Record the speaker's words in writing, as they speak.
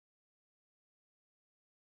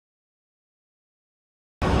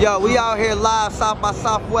Yo, we out here live, South by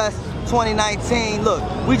Southwest 2019. Look,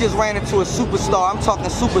 we just ran into a superstar. I'm talking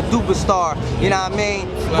super duper star. You know what I mean?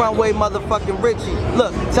 Runway motherfucking Richy.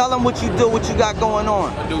 Look, tell them what you do, what you got going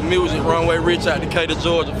on. I do music, Runway Richy out Decatur,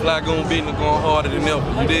 Georgia. Flagoon business going harder than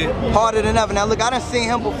ever. You did? Harder than ever. Now look, I done seen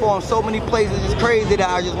him before in so many places. It's crazy that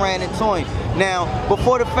I just ran into him. Now,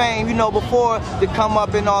 before the fame, you know, before the come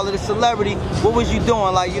up and all of the celebrity, what was you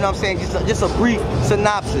doing? Like, you know what I'm saying? Just a brief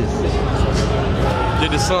synopsis.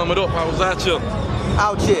 Just to sum it up, I was out here.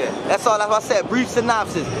 Out here. That's all. That's what I said. Brief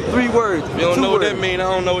synopsis. 3 words. You don't know what that means. I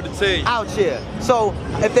don't know what to tell you. Out here. So,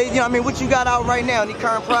 if they, you know what I mean, what you got out right now? Any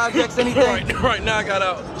current projects, anything? Right now I got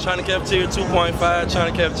out China Cafeteria 2.5,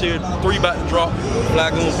 China Cafeteria 3 about to drop,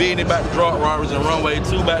 Flagoon Business about to drop, Robbers and Runway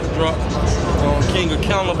 2 about to drop, King of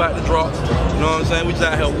Camel about to drop. You know what I'm saying? We just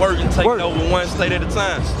out here working, taking over one state at a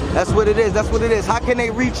time. That's what it is. That's what it is. How can they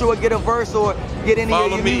reach you or get a verse or get any of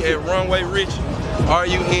your music? Follow me at Runway Richy,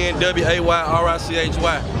 RUNWAYRICHY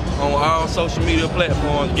on all social media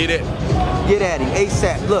platforms. Get at him. Get at him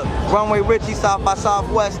ASAP. Look, Runway Richy, South by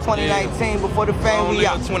Southwest 2019. Before the fame, we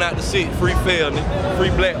out. Went out the city, free fail,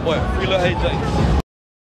 free black boy, free little AJ.